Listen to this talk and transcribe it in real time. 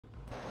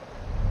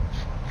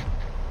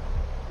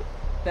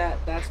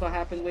that's what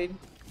happened, Wade?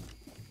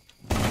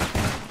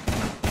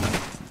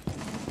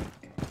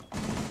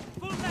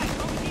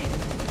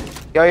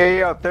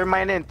 Yo, third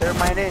mine in.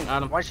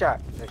 Got him. One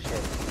shot. Good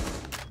shit.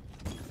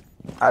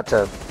 Hot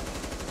tub.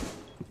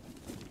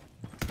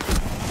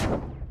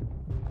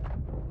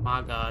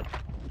 My God.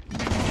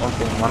 One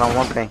thing, one on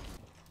one thing.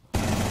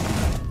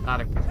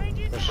 Got him.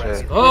 Good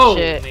shit. Oh,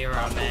 shit.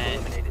 Mira,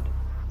 man.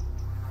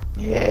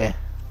 Yeah.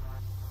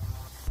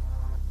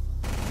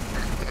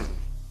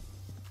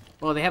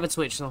 Well, they have it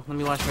switched, so let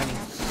me watch Rennie.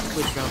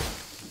 Switch round.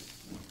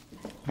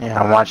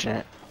 Yeah, I'm watching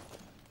it.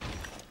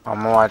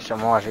 I'm gonna watch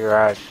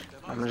garage.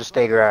 I'm gonna just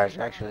stay garage,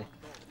 actually.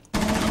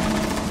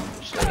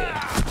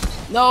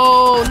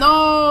 No,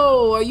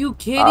 no! Are you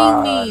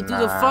kidding me? Dude,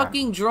 the nah.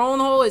 fucking drone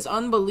hole is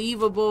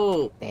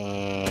unbelievable.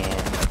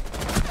 Damn.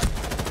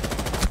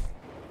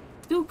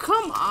 Dude,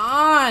 come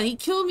on! He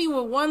killed me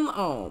with one.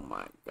 Oh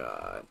my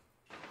God.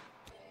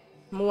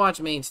 I'm gonna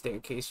watch main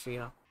staircase for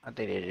y'all. I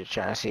think they're just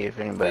trying to see if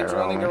anybody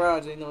Drone in around.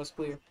 garage, they know it's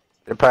clear.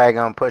 They're probably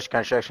gonna push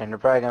construction.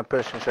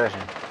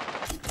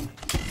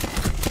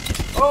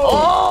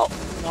 Oh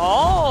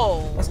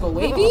no! Let's go,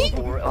 Wavy?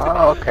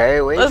 Oh,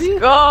 okay, wait. Let's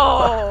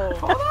go!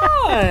 Hold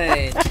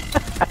on!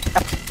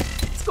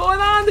 What's going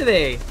on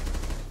today?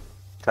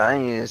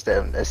 Telling you,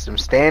 that's some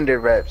standard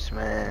reps,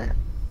 man.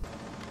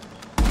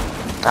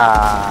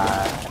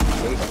 Ah,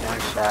 one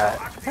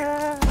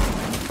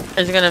shot.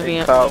 It's gonna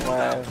be. Caught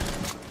one.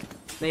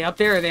 They up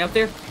there? Are they up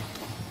there?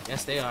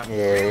 Yes, they are. Yeah,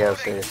 they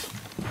upstairs.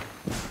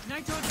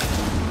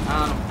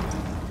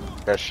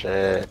 Good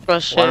shit.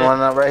 Good shit. One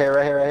up right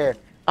here.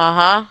 Uh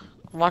huh.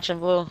 I'm watching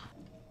blue.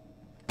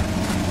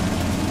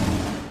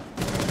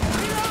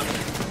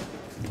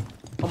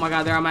 Oh my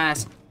God, they're on my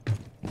ass.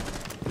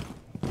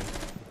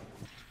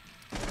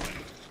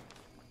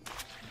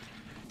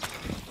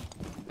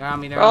 They're on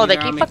me, they're Bro, on me, they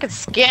they're on keep me. fucking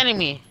scanning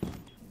me.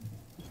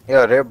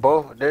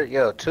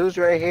 Yo, two's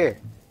right here.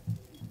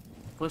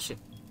 Push it.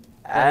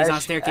 Oh, he's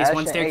on staircase, Ash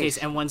one staircase,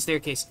 Ace. and one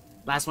staircase.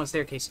 Last one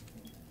staircase.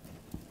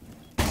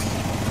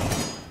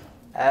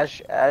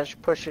 Ash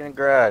pushing in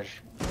garage.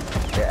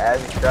 Yeah, Ash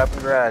is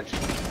dropping garage.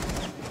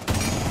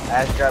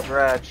 Ash drop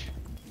garage.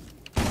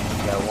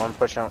 Got one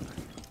push on.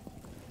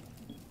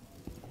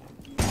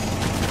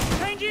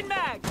 Changing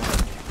mag.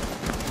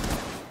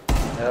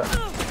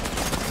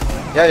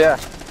 Yeah.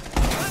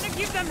 Gonna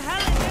give them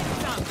hell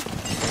next time.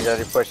 He's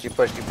already pushed. You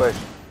push.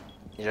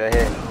 He's right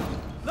here.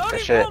 Loading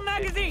shit. full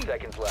magazine.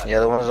 Seconds left. The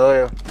other one's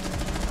loyal.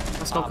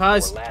 Let's go, Op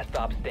cuz. 4, last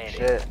stop standing.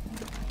 Shit.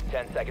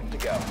 10 seconds to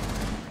go.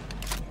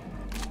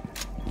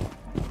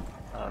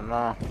 I don't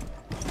know.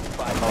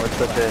 5 I'm gonna seconds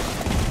put left.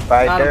 this.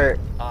 By Got him. dirt.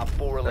 Op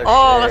 4 Oh, eliminated.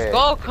 Oh, shit. let's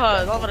go,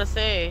 cuz. I'm gonna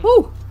say.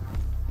 Woo!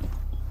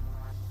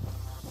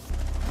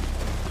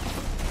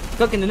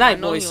 Cooking I tonight,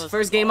 know he boys. was-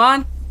 First game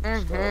on.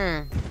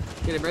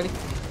 Mm-hmm. Get it ready.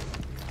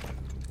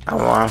 I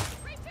want.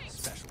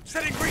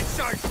 Setting green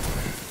charge.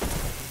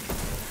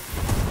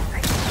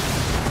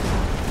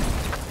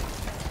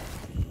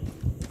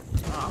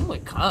 Oh, I'm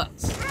with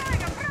cuz.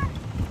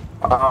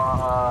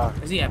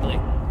 Where's he at, Blake?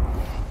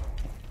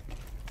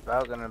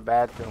 Falcon in the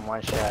bathroom,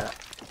 one shot.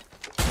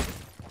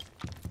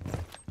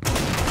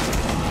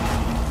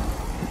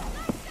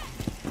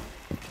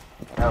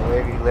 Oh,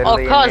 baby, Oh,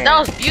 literally. cuz, that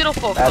was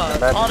beautiful, cuz.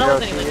 Bathroom, Oh, that yo,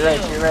 wasn't to even your right,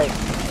 you. to your right.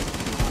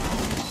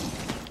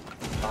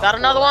 Got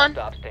another one?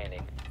 Stop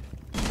standing.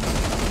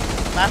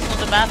 Last one's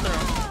the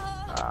bathroom.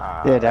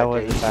 Yeah, that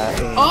was okay, bad.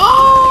 shit.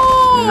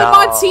 Oh, No.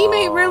 my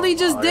teammate really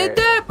just did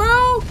that,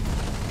 bro.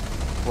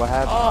 What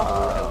happened?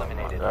 Oh,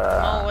 Eliminated.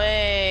 no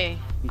way.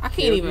 I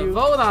can't even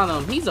vote on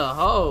him. He's a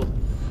hoe.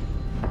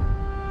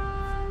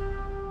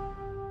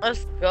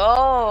 Let's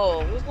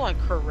go. He was going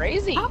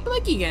crazy. How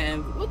Blicky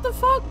getting? What the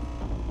fuck?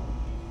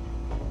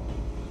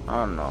 I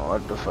don't know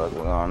what the fuck is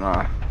going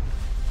on.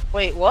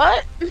 Wait,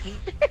 what?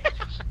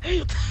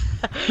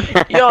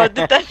 Yo, I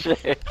did that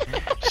shit.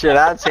 Shit,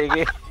 I'll take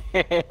it.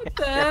 What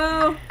the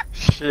hell?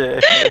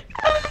 Shit.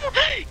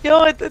 Yo,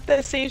 I did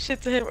that same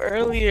shit to him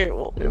earlier.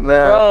 Nah,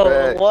 Bro,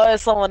 facts. what?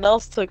 Someone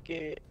else took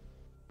it.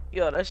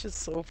 Yo, that's just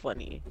so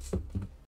funny.